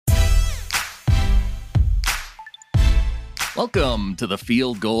Welcome to the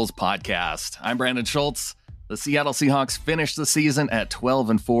Field Goals Podcast. I'm Brandon Schultz. The Seattle Seahawks finished the season at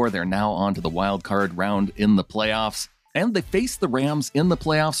 12-4. They're now on to the wild card round in the playoffs. And they face the Rams in the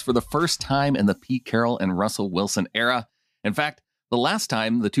playoffs for the first time in the Pete Carroll and Russell Wilson era. In fact, the last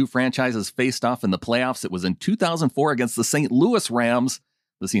time the two franchises faced off in the playoffs, it was in 2004 against the St. Louis Rams.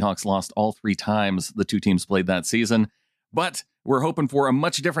 The Seahawks lost all three times the two teams played that season. But we're hoping for a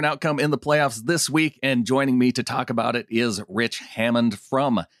much different outcome in the playoffs this week. And joining me to talk about it is Rich Hammond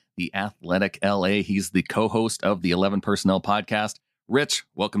from The Athletic LA. He's the co-host of the 11 Personnel podcast. Rich,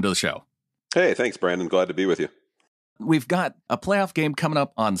 welcome to the show. Hey, thanks, Brandon. Glad to be with you. We've got a playoff game coming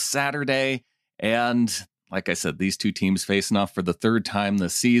up on Saturday. And like I said, these two teams facing off for the third time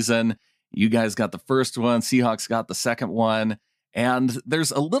this season. You guys got the first one. Seahawks got the second one. And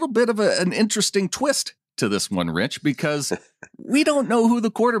there's a little bit of an interesting twist to this one, Rich, because we don't know who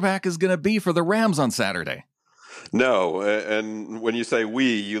the quarterback is going to be for the Rams on Saturday. No, and when you say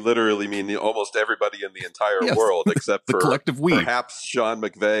we, you literally mean almost everybody in the entire world, except the for collective we. Perhaps Sean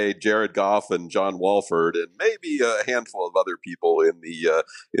McVay, Jared Goff, and John Wolford, and maybe a handful of other people in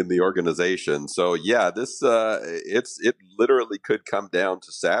the organization. So yeah, this it literally could come down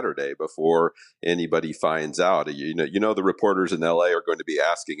to Saturday before anybody finds out. You know the reporters in LA are going to be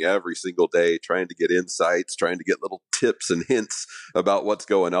asking every single day, trying to get insights, trying to get little tips and hints about what's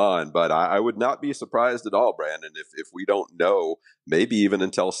going on. But I would not be surprised at all, Brandon, if we don't know, maybe even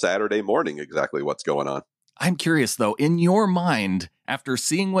until Saturday morning, exactly what's going on. I'm curious, though, in your mind, after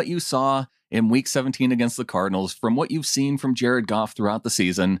seeing what you saw in Week 17 against the Cardinals, from what you've seen from Jared Goff throughout the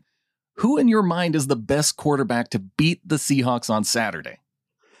season, who in your mind is the best quarterback to beat the Seahawks on Saturday?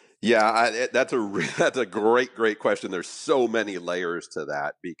 Yeah, that's a great question. There's so many layers to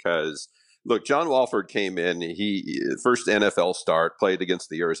that because, look, John Wolford came in, he first NFL start, played against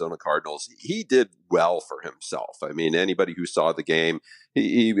the Arizona Cardinals. He did well for himself. I mean, anybody who saw the game,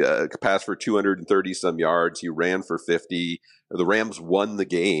 he passed for 230 some yards. He ran for 50. The Rams won the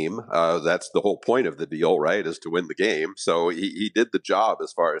game. That's the whole point of the deal, right, is to win the game. So he did the job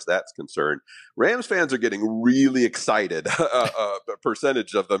as far as that's concerned. Rams fans are getting really excited. A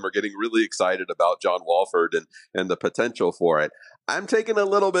percentage of them are getting really excited about John Wolford and the potential for it. I'm taking a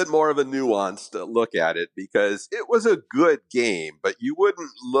little bit more of a nuanced look at it because it was a good game, but you wouldn't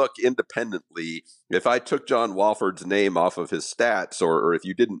look independently if I took John Wolford's name off of his stats or if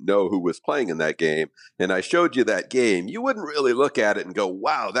you didn't know who was playing in that game and I showed you that game, you wouldn't really look at it and go,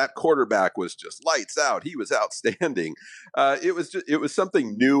 wow, that quarterback was just lights out. He was outstanding. It was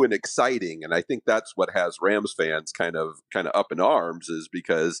something new and exciting. And I think that's what has Rams fans kind of up in arms is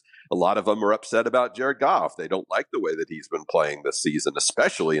because a lot of them are upset about Jared Goff. They don't like the way that he's been playing this season,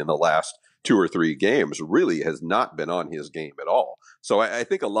 especially in the last 2 or 3 games, really has not been on his game at all. So I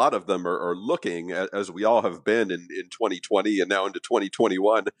think a lot of them are looking, as we all have been in 2020 and now into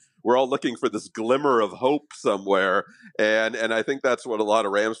 2021, we're all looking for this glimmer of hope somewhere. And I think that's what a lot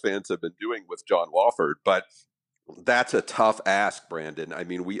of Rams fans have been doing with John Wolford. But that's a tough ask, Brandon. I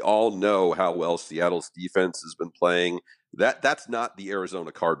mean, we all know how well Seattle's defense has been playing. That's not the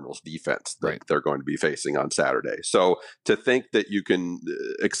Arizona Cardinals defense that they're going to be facing on Saturday. So to think that you can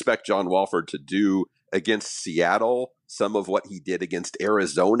expect John Wolford to do against Seattle some of what he did against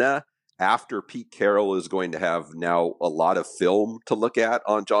Arizona after Pete Carroll is going to have now a lot of film to look at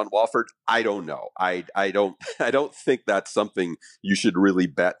on John Wolford, I don't know. I don't think that's something you should really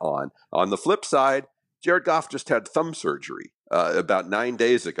bet on. On the flip side, Jared Goff just had thumb surgery about 9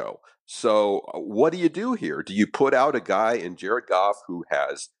 days ago. So what do you do here? Do you put out a guy in Jared Goff who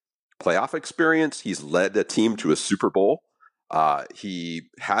has playoff experience? He's led a team to a Super Bowl. He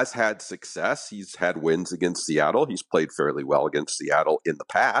has had success. He's had wins against Seattle. He's played fairly well against Seattle in the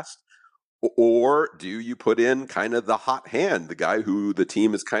past. Or do you put in kind of the hot hand, the guy who the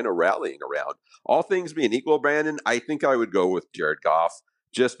team is kind of rallying around? All things being equal, Brandon, I think I would go with Jared Goff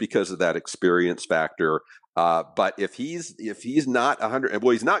just because of that experience factor. But if he's not 100,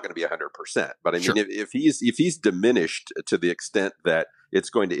 well, he's not going to be 100%. But I mean, if he's diminished to the extent that it's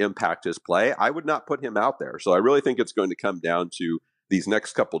going to impact his play, I would not put him out there. So I really think it's going to come down to these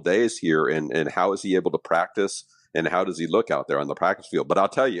next couple days here and how is he able to practice and how does he look out there on the practice field. But I'll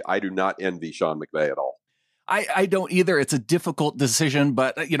tell you, I do not envy Sean McVay at all. I don't either. It's a difficult decision,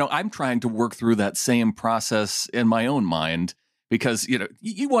 but I'm trying to work through that same process in my own mind. Because,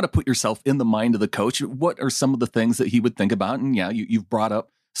 you want to put yourself in the mind of the coach. What are some of the things that he would think about? And yeah, you've brought up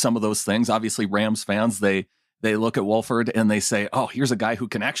some of those things. Obviously, Rams fans, they look at Wolford and they say, oh, here's a guy who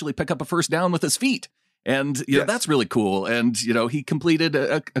can actually pick up a first down with his feet. And yes, that's really cool. And, he completed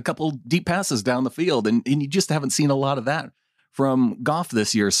a couple deep passes down the field. And you just haven't seen a lot of that from Goff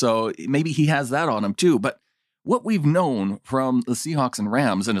this year. So maybe he has that on him too. But what we've known from the Seahawks and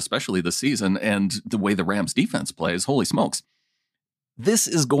Rams, and especially this season, and the way the Rams defense plays, holy smokes, this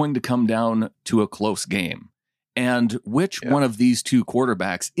is going to come down to a close game. And which one of these two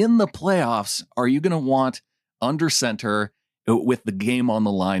quarterbacks in the playoffs are you going to want under center with the game on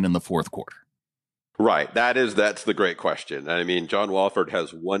the line in the fourth quarter? Right. That's the great question. I mean, John Wolford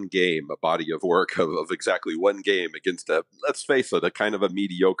has one game, a body of work of exactly one game against let's face it, a kind of a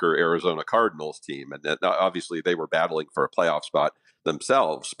mediocre Arizona Cardinals team. And obviously they were battling for a playoff spot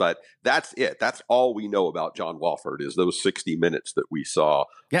themselves, but that's it. That's all we know about John Wolford is those 60 minutes that we saw.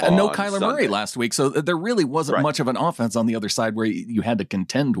 Yeah, and no Kyler Murray last week. So there really wasn't much of an offense on the other side where you had to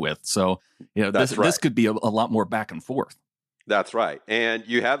contend with. So, this could be a lot more back and forth. That's right. And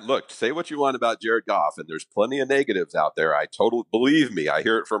you have, say what you want about Jared Goff, and there's plenty of negatives out there. Believe me, I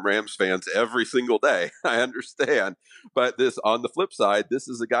hear it from Rams fans every single day. I understand. But on the flip side, this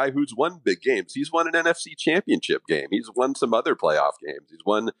is a guy who's won big games. He's won an NFC championship game. He's won some other playoff games. He's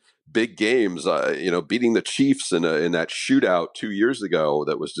won big games, beating the Chiefs in that shootout 2 years ago.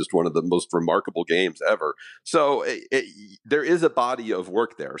 That was just one of the most remarkable games ever. So there is a body of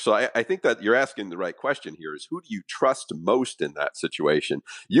work there. So I think that you're asking the right question here is, who do you trust most in that situation?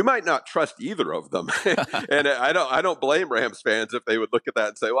 You might not trust either of them. And I don't blame Rams fans if they would look at that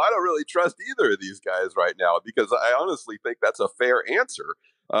and say, well, I don't really trust either of these guys right now, because I honestly think that's a fair answer.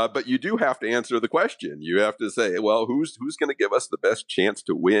 But you do have to answer the question. You have to say, well, who's going to give us the best chance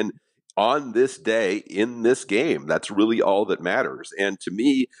to win on this day in this game? That's really all that matters. And to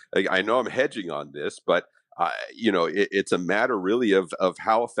me, I know I'm hedging on this, but it's a matter really of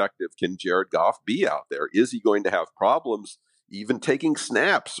how effective can Jared Goff be out there? Is he going to have problems even taking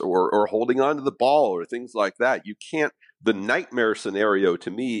snaps or holding on to the ball or things like that? You can't. The nightmare scenario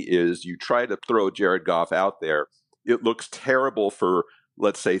to me is you try to throw Jared Goff out there. It looks terrible for,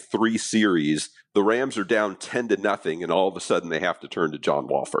 let's say, 3 series. The Rams are down 10-0, and all of a sudden they have to turn to John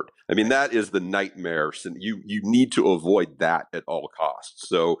Wolford. I mean, that is the nightmare. You need to avoid that at all costs.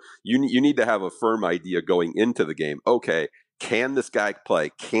 So you need to have a firm idea going into the game. Okay, can this guy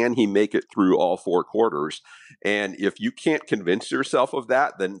play? Can he make it through all 4 quarters? And if you can't convince yourself of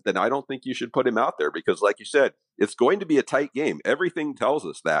that, then I don't think you should put him out there, because like you said, it's going to be a tight game. Everything tells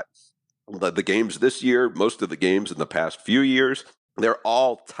us that. The games this year, most of the games in the past few years, they're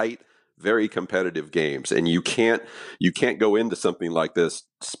all tight, very competitive games, and you can't go into something like this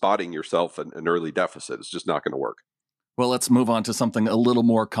spotting yourself an early deficit. It's just not going to work. Well, let's move on to something a little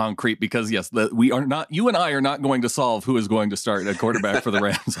more concrete, because yes, you and I are not going to solve who is going to start at quarterback for the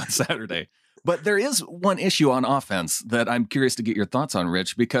Rams on Saturday. But there is one issue on offense that I'm curious to get your thoughts on,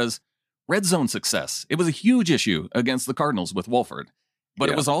 Rich, because red zone success, it was a huge issue against the Cardinals with Wolford. But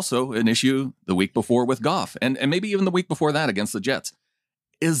it was also an issue the week before with Goff, and maybe even the week before that against the Jets.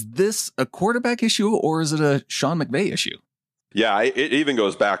 Is this a quarterback issue, or is it a Sean McVay issue? Yeah, it even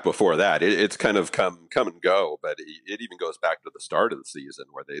goes back before that. It's kind of come and go, but it even goes back to the start of the season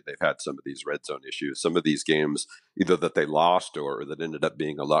where they've had some of these red zone issues. Some of these games, either that they lost or that ended up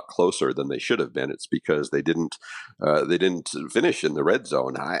being a lot closer than they should have been. It's because they didn't finish in the red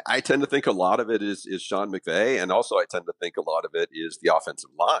zone. I tend to think a lot of it is Sean McVay, and also I tend to think a lot of it is the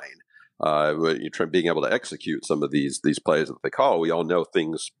offensive line. Being able to execute some of these plays that they call. We all know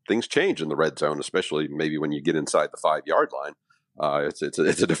things change in the red zone, especially maybe when you get inside the 5-yard line. It's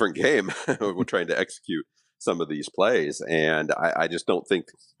a different game. We're trying to execute some of these plays, and I just don't think.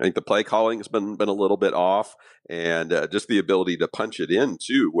 I think the play calling has been a little bit off, and just the ability to punch it in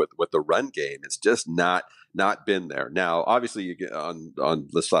too with the run game. It's just not been there. Now, obviously, on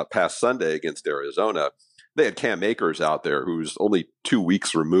this past Sunday against Arizona, they had Cam Akers out there, who's only 2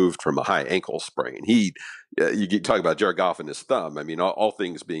 weeks removed from a high ankle sprain. You talk about Jared Goff and his thumb. I mean, all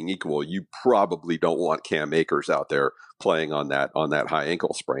things being equal, you probably don't want Cam Akers out there playing on that high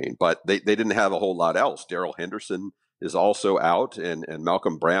ankle sprain. But they didn't have a whole lot else. Darrell Henderson is also out, and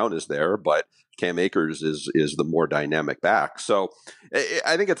Malcolm Brown is there, but Cam Akers is the more dynamic back. So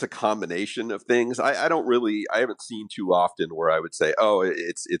I think it's a combination of things. I haven't seen too often where I would say, oh,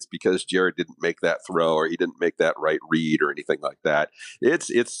 it's because Jared didn't make that throw or he didn't make that right read or anything like that.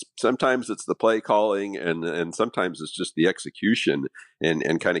 It's sometimes it's the play calling and sometimes it's just the execution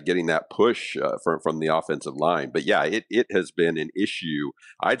and kind of getting that push from the offensive line. But yeah, it has been an issue.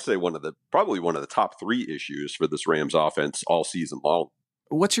 I'd say probably one of the top 3 issues for this Rams offense all season long.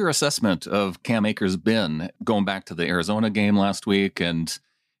 What's your assessment of Cam Akers been going back to the Arizona game last week and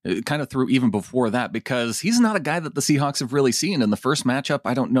kind of through even before that? Because he's not a guy that the Seahawks have really seen in the first matchup.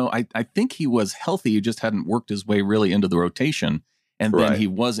 I don't know. I think he was healthy. He just hadn't worked his way really into the rotation. And then he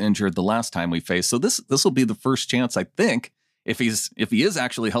was injured the last time we faced. So this will be the first chance, I think, if he is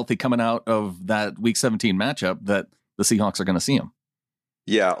actually healthy coming out of that Week 17 matchup, that the Seahawks are going to see him.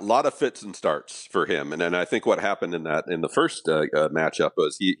 Yeah, a lot of fits and starts for him, and I think what happened in the first matchup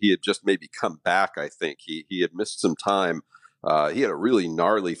was he had just maybe come back. I think he had missed some time. He had a really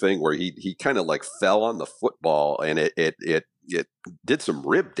gnarly thing where he kind of like fell on the football, and it did some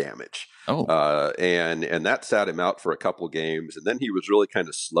rib damage. Oh, and that sat him out for a couple games, and then he was really kind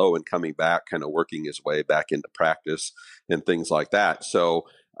of slow in coming back, kind of working his way back into practice and things like that. So.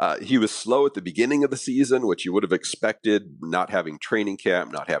 He was slow at the beginning of the season, which you would have expected, not having training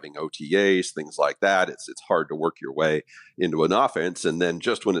camp, not having OTAs, things like that. It's hard to work your way into an offense. And then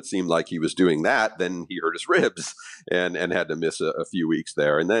just when it seemed like he was doing that, then he hurt his ribs and had to miss a few weeks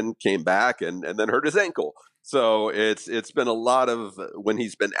there, and then came back and then hurt his ankle. So it's been a lot of, when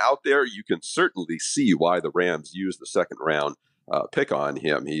he's been out there, you can certainly see why the Rams use the second round pick on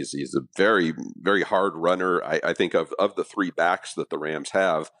him. He's a very, very hard runner. I think of the three backs that the Rams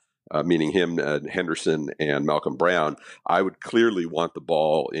have, meaning him, Henderson, and Malcolm Brown, I would clearly want the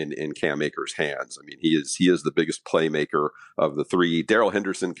ball in Cam Akers' hands. I mean, he is the biggest playmaker of the three. Darrell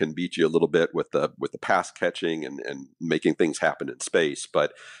Henderson can beat you a little bit with the pass catching and making things happen in space,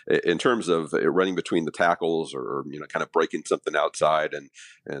 but in terms of running between the tackles or kind of breaking something outside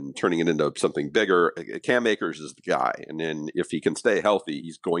and turning it into something bigger, Cam Akers is the guy. And then if he can stay healthy,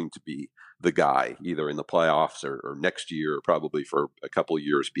 he's going to be the guy either in the playoffs or next year, or probably for a couple of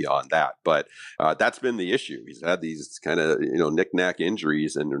years beyond that. But that's been the issue. He's had these kind of knick-knack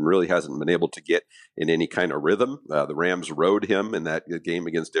injuries and really hasn't been able to get in any kind of rhythm. The Rams rode him in that game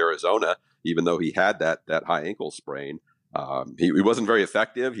against Arizona, even though he had that high ankle sprain. He wasn't very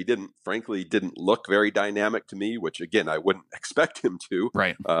effective. He didn't look very dynamic to me, which again, I wouldn't expect him to,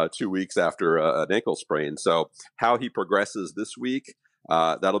 right. 2 weeks after an ankle sprain. So how he progresses this week,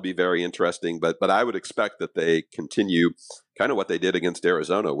 that'll be very interesting, but I would expect that they continue kind of what they did against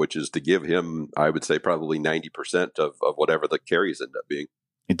Arizona, which is to give him, I would say, probably 90% of whatever the carries end up being.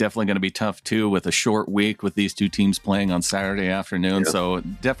 It's definitely going to be tough, too, with a short week with these two teams playing on Saturday afternoon. Yeah. So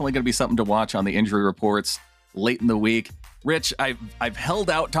definitely going to be something to watch on the injury reports late in the week. Rich, I've held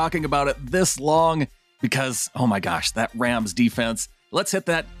out talking about it this long because, oh my gosh, that Rams defense. Let's hit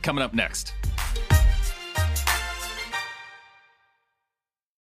that coming up next.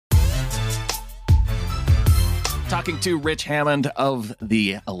 Talking to Rich Hammond of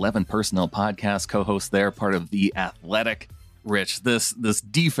the 11 Personnel Podcast, co-host there, part of The Athletic. Rich, this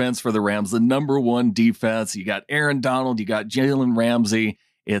defense for the Rams, the number one defense. You got Aaron Donald, you got Jalen Ramsey.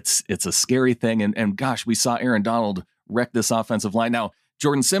 It's a scary thing. And gosh, we saw Aaron Donald wreck this offensive line. Now,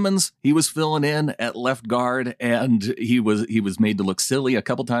 Jordan Simmons, he was filling in at left guard, and he was made to look silly a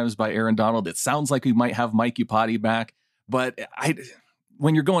couple times by Aaron Donald. It sounds like we might have Mike Iupati back, but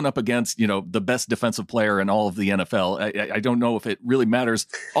when you're going up against, the best defensive player in all of the NFL, I don't know if it really matters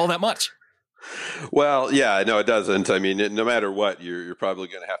all that much. Well, yeah, no, it doesn't. I mean, no matter what, you're probably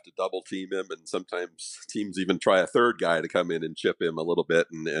going to have to double team him, and sometimes teams even try a third guy to come in and chip him a little bit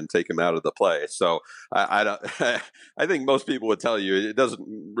and take him out of the play. So I don't. I think most people would tell you it doesn't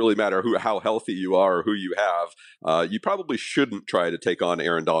really matter how healthy you are or who you have. You probably shouldn't try to take on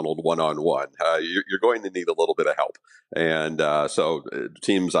Aaron Donald one-on-one. You're going to need a little bit of help, and so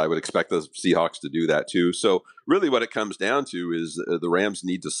teams, I would expect the Seahawks to do that too. So really, what it comes down to is the Rams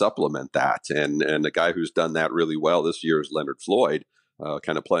need to supplement that. And a guy who's done that really well this year is Leonard Floyd,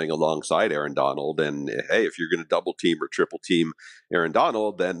 kind of playing alongside Aaron Donald. And hey, if you're going to double team or triple team Aaron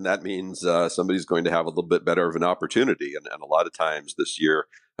Donald, then that means somebody's going to have a little bit better of an opportunity. And a lot of times this year,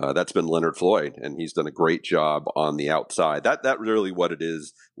 that's been Leonard Floyd, and he's done a great job on the outside. That really what it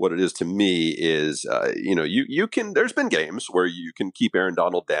is. What it is to me is, you can. There's been games where you can keep Aaron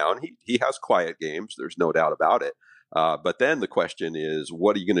Donald down. He has quiet games. There's no doubt about it. But then the question is,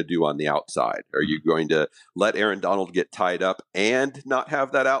 what are you going to do on the outside? Are you going to let Aaron Donald get tied up and not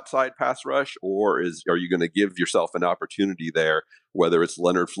have that outside pass rush? Or are you going to give yourself an opportunity there, whether it's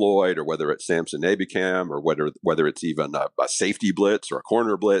Leonard Floyd or whether it's Samson Ebukam or whether it's even a safety blitz or a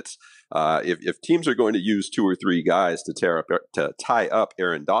corner blitz? If teams are going to use two or three guys to tie up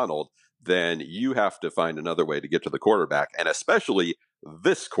Aaron Donald, then you have to find another way to get to the quarterback, and especially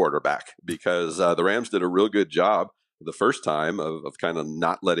this quarterback, because the Rams did a real good job the first time of kind of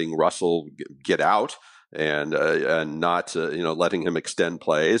not letting Russell get out and not letting him extend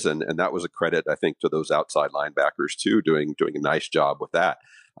plays, and that was a credit, I think, to those outside linebackers too, doing a nice job with that.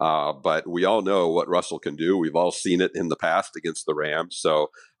 But we all know what Russell can do. We've all seen it in the past against the Rams.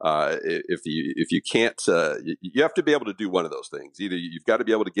 So if you can't, you have to be able to do one of those things. Either you've got to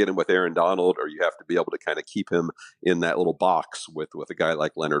be able to get him with Aaron Donald, or you have to be able to kind of keep him in that little box with a guy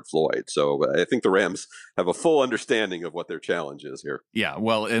like Leonard Floyd. So I think the Rams have a full understanding of what their challenge is here. Yeah,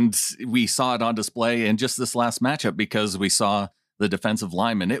 well, and we saw it on display in just this last matchup because we saw the defensive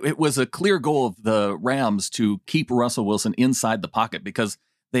lineman. It was a clear goal of the Rams to keep Russell Wilson inside the pocket because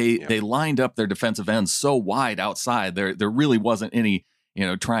they lined up their defensive ends so wide outside. There really wasn't any,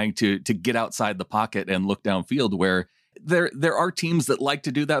 trying to get outside the pocket and look downfield, where there are teams that like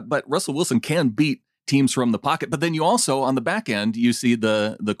to do that, but Russell Wilson can beat teams from the pocket. But then you also, on the back end, you see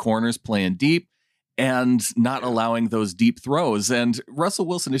the corners playing deep and not allowing those deep throws. And Russell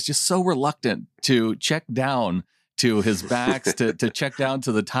Wilson is just so reluctant to check down to his backs, to check down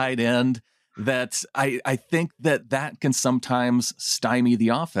to the tight end, that I think that can sometimes stymie the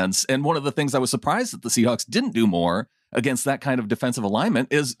offense. And one of the things I was surprised that the Seahawks didn't do more against that kind of defensive alignment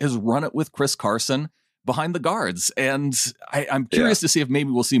is run it with Chris Carson behind the guards. And I'm curious to see if maybe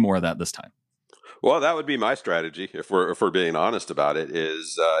we'll see more of that this time. Well, that would be my strategy if we're being honest about it.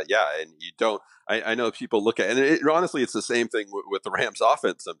 And you don't. I know people look at, and honestly, it's the same thing with the Rams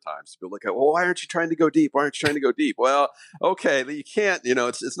offense sometimes. People look at, well, why aren't you trying to go deep? Why aren't you trying to go deep? Well, okay, you can't,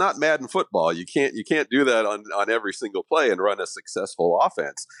 it's not Madden football. You can't do that on every single play and run a successful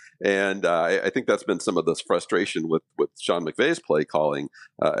offense. And I think that's been some of this frustration with Sean McVay's play calling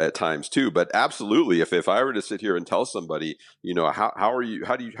at times too. But absolutely, if I were to sit here and tell somebody,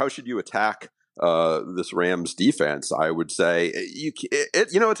 how should you attack this Rams defense, I would say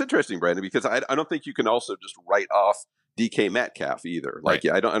it's interesting, Brandon, because I don't think you can also just write off DK Metcalf either. Like,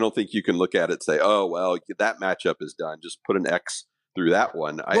 right. I don't think you can look at it and say, oh, well, that matchup is done. Just put an X through that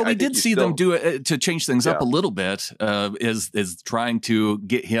one. Well, we did see them do it to change things up a little bit, is trying to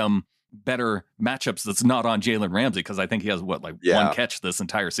get him better matchups that's not on Jalen Ramsey, because I think he has one catch this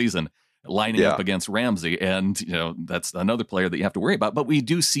entire season lining up against Ramsey. And, that's another player that you have to worry about. But we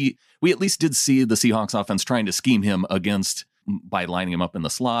at least did see the Seahawks offense trying to scheme him against by lining him up in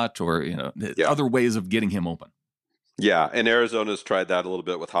the slot or, other ways of getting him open. Yeah, and Arizona's tried that a little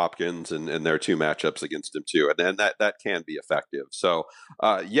bit with Hopkins and their two matchups against him too, and that can be effective. So,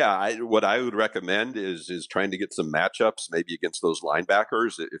 what I would recommend is trying to get some matchups, maybe against those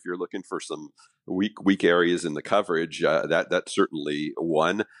linebackers. If you're looking for some weak areas in the coverage, that's certainly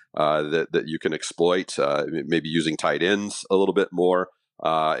one that you can exploit. Maybe using tight ends a little bit more.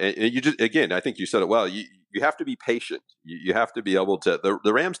 And you just, again, I think you said it well. You have to be patient. You have to be able to.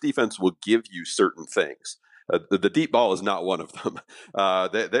 The Rams defense will give you certain things. The deep ball is not one of them.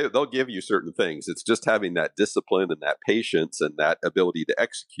 They'll give you certain things. It's just having that discipline and that patience and that ability to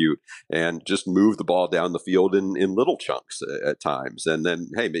execute and just move the ball down the field in little chunks at times. And then,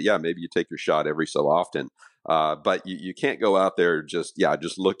 hey, maybe you take your shot every so often. But you can't go out there just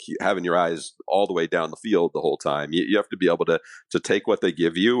look, having your eyes all the way down the field the whole time. You have to be able to take what they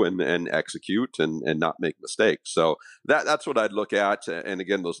give you and execute and not make mistakes. So that's what I'd look at. And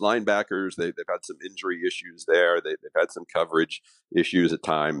again, those linebackers, they've had some injury issues there. They've had some coverage issues at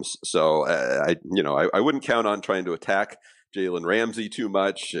times. So I wouldn't count on trying to attack Jalen Ramsey too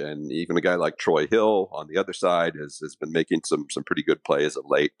much, and even a guy like Troy Hill on the other side has been making some pretty good plays of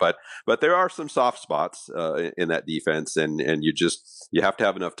late. But there are some soft spots in that defense, and you have to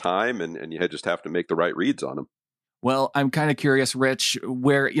have enough time, and you just have to make the right reads on them. Well, I'm kind of curious, Rich,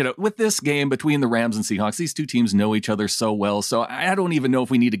 where, with this game between the Rams and Seahawks, these two teams know each other so well. So I don't even know if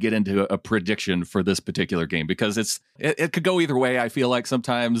we need to get into a prediction for this particular game, because it could go either way. I feel like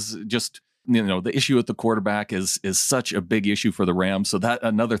sometimes just, the issue with the quarterback is such a big issue for the Rams. So that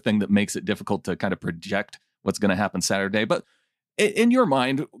another thing that makes it difficult to kind of project what's going to happen Saturday. But in your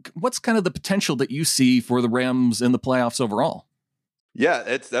mind, what's kind of the potential that you see for the Rams in the playoffs overall?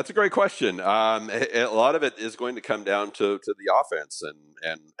 Yeah, that's a great question. A lot of it is going to come down to the offense,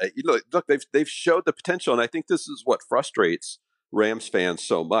 and look, they've showed the potential, and I think this is what frustrates Rams fans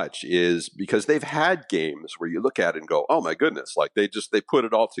so much, is because they've had games where you look at it and go, oh my goodness, like they put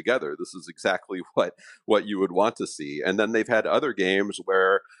it all together. This is exactly what you would want to see. And then they've had other games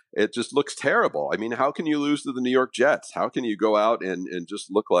where it just looks terrible. I mean, how can you lose to the New York Jets? How can you go out and just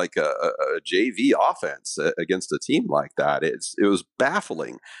look like a JV offense against a team like that? It was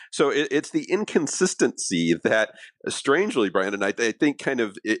baffling. So it's the inconsistency that, strangely, Brandon, I think kind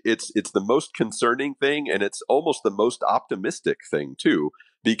of it's the most concerning thing, and it's almost the most optimistic thing too,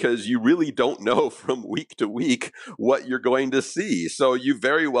 because you really don't know from week to week what you're going to see. So you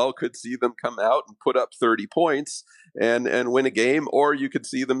very well could see them come out and put up 30 points and win a game, or you could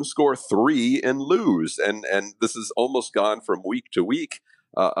see them score 3 and lose. And this is almost gone from week to week.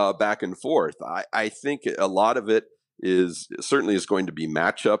 back and forth. I think a lot of it is going to be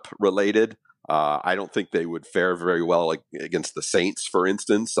matchup related. I don't think they would fare very well against the Saints, for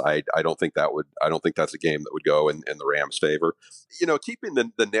instance. I don't think that's a game that would go in the Rams' favor. Keeping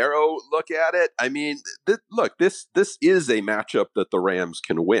the narrow look at it. I mean, this is a matchup that the Rams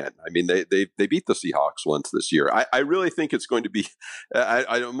can win. I mean, they beat the Seahawks once this year. I really think it's going to be.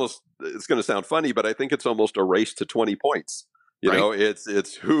 It's going to sound funny, but I think it's almost a race to 20 points.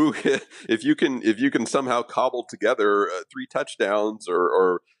 It's who if you can somehow cobble together 3 touchdowns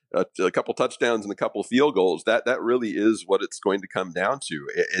or a couple touchdowns and a couple field goals, that really is what it's going to come down to.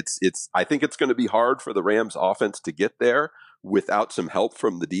 I think it's going to be hard for the Rams offense to get there without some help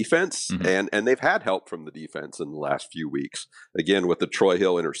from the defense. Mm-hmm. And they've had help from the defense in the last few weeks, again, with the Troy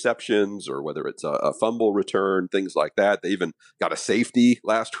Hill interceptions, or whether it's a fumble return, things like that. They even got a safety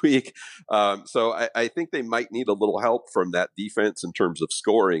last week. So I think they might need a little help from that defense in terms of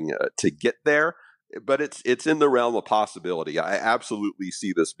scoring to get there. But it's in the realm of possibility. I absolutely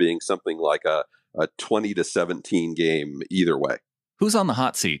see this being something like a 20-17 game either way. Who's on the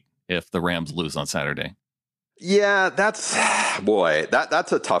hot seat if the Rams lose on Saturday? Yeah, that's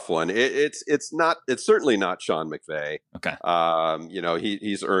a tough one. It's certainly not Sean McVay. Okay.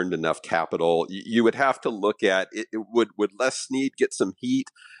 He's earned enough capital. You would have to look at it. Would Les Snead get some heat?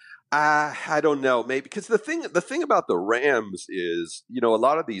 I don't know, maybe, because the thing about the Rams is, a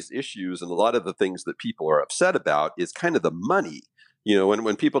lot of these issues and a lot of the things that people are upset about is kind of the money.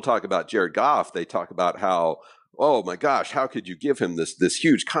 When people talk about Jared Goff, they talk about how, oh my gosh, how could you give him this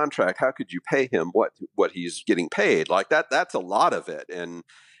huge contract? How could you pay him what he's getting paid? Like that? That's a lot of it. And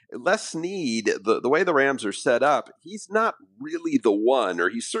Les Snead, the way the Rams are set up, he's not really the one, or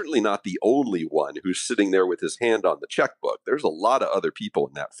he's certainly not the only one who's sitting there with his hand on the checkbook. There's a lot of other people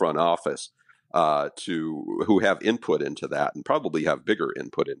in that front office who have input into that, and probably have bigger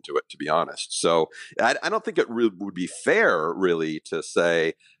input into it, to be honest. So I don't think it really would be fair, really, to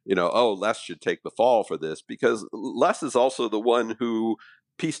say, Les should take the fall for this, because Les is also the one who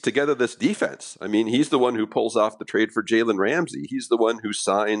pieced together this defense. I mean, he's the one who pulls off the trade for Jalen Ramsey. He's the one who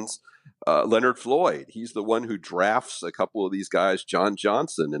signs Leonard Floyd. He's the one who drafts a couple of these guys, John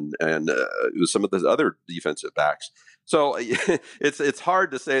Johnson and some of the other defensive backs. So it's hard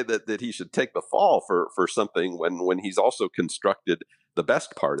to say that he should take the fall for something when he's also constructed the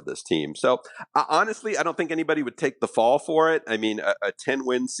best part of this team. So honestly, I don't think anybody would take the fall for it. I mean, a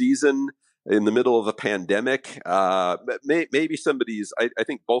 10-win season in the middle of a pandemic, maybe somebody's. I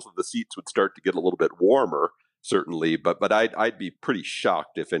think both of the seats would start to get a little bit warmer, certainly. But I'd be pretty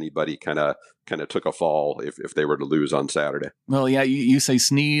shocked if anybody kind of took a fall if they were to lose on Saturday. Well, yeah, you say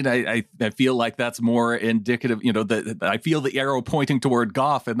Snead. I feel like that's more indicative. I feel the arrow pointing toward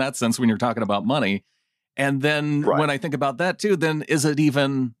Goff in that sense when you're talking about money. And then When I think about that too, then is it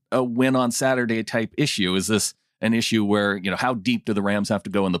even a win on Saturday type issue? Is this an issue where, how deep do the Rams have to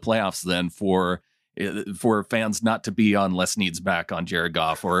go in the playoffs then for fans not to be on Les Snead's back on Jared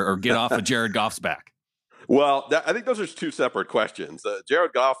Goff or get off of Jared Goff's back? Well, I think those are two separate questions.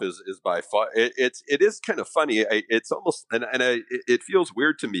 Jared Goff is by far. It is kind of funny. It's almost it feels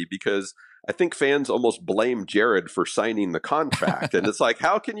weird to me, because I think fans almost blame Jared for signing the contract, and it's like,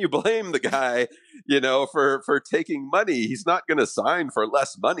 how can you blame the guy, for taking money? He's not going to sign for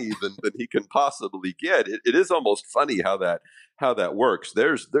less money than he can possibly get. It is almost funny how that works.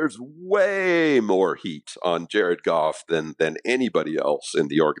 There's way more heat on Jared Goff than anybody else in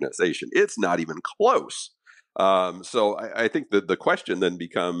the organization. It's not even close. So I think the question then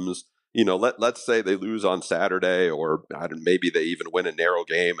becomes, let's say they lose on Saturday, or maybe they even win a narrow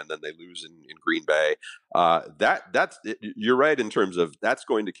game and then they lose in Green Bay. You're right in terms of that's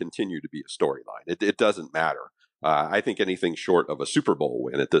going to continue to be a storyline. It doesn't matter. I think anything short of a Super Bowl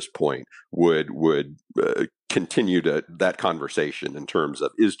win at this point would continue that conversation in terms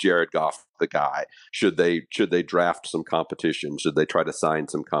of, is Jared Goff the guy? Should they draft some competition? Should they try to sign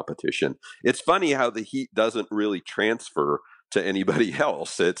some competition? It's funny how the heat doesn't really transfer to anybody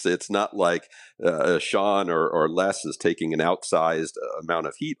else. It's not like Sean or Les is taking an outsized amount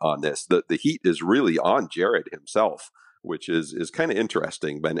of heat on this. The heat is really on Jared himself, which is kind of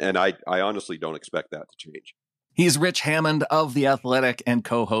interesting. And I honestly don't expect that to change. He's Rich Hammond of The Athletic and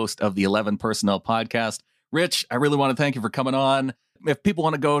co-host of the 11 Personnel podcast. Rich, I really want to thank you for coming on. If people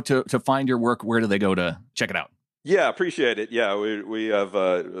want to go to find your work, where do they go to check it out? Yeah, appreciate it. Yeah, we have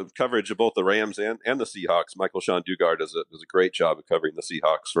coverage of both the Rams and the Seahawks. Michael Sean Dugard does a great job of covering the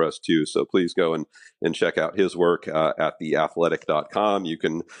Seahawks for us too. So please go and check out his work at theathletic.com. You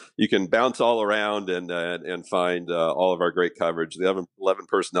can bounce all around and find all of our great coverage. The 11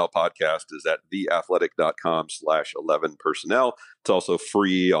 Personnel podcast is at theathletic.com/11 personnel. It's also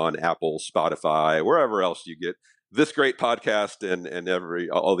free on Apple, Spotify, wherever else you get this great podcast and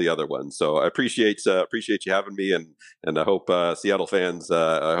all the other ones. So I appreciate you having me, and I hope Seattle fans,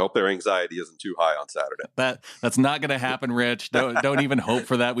 I hope their anxiety isn't too high on Saturday. That's not going to happen, Rich. Don't even hope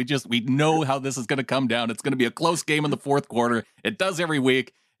for that. We know how this is going to come down. It's going to be a close game in the fourth quarter. It does every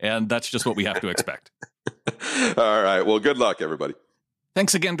week, and that's just what we have to expect. All right. Well, good luck, everybody.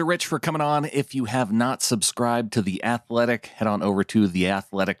 Thanks again to Rich for coming on. If you have not subscribed to The Athletic, head on over to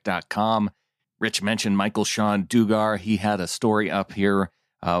theathletic.com. Rich mentioned Michael Sean Dugard. He had a story up here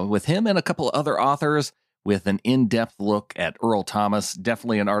with him and a couple of other authors with an in-depth look at Earl Thomas.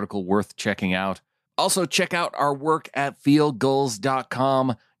 Definitely an article worth checking out. Also, check out our work at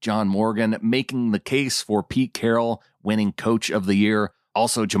fieldgoals.com. John Morgan making the case for Pete Carroll winning Coach of the Year.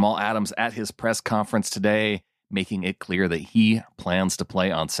 Also, Jamal Adams at his press conference today, making it clear that he plans to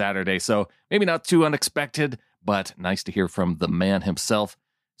play on Saturday. So maybe not too unexpected, but nice to hear from the man himself.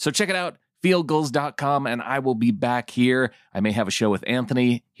 So check it out. fieldgoals.com, and I will be back here. I may have a show with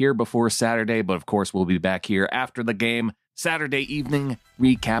Anthony here before Saturday, but of course we'll be back here after the game, Saturday evening,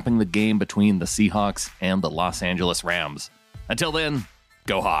 recapping the game between the Seahawks and the Los Angeles Rams. Until then,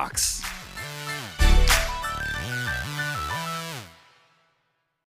 go Hawks.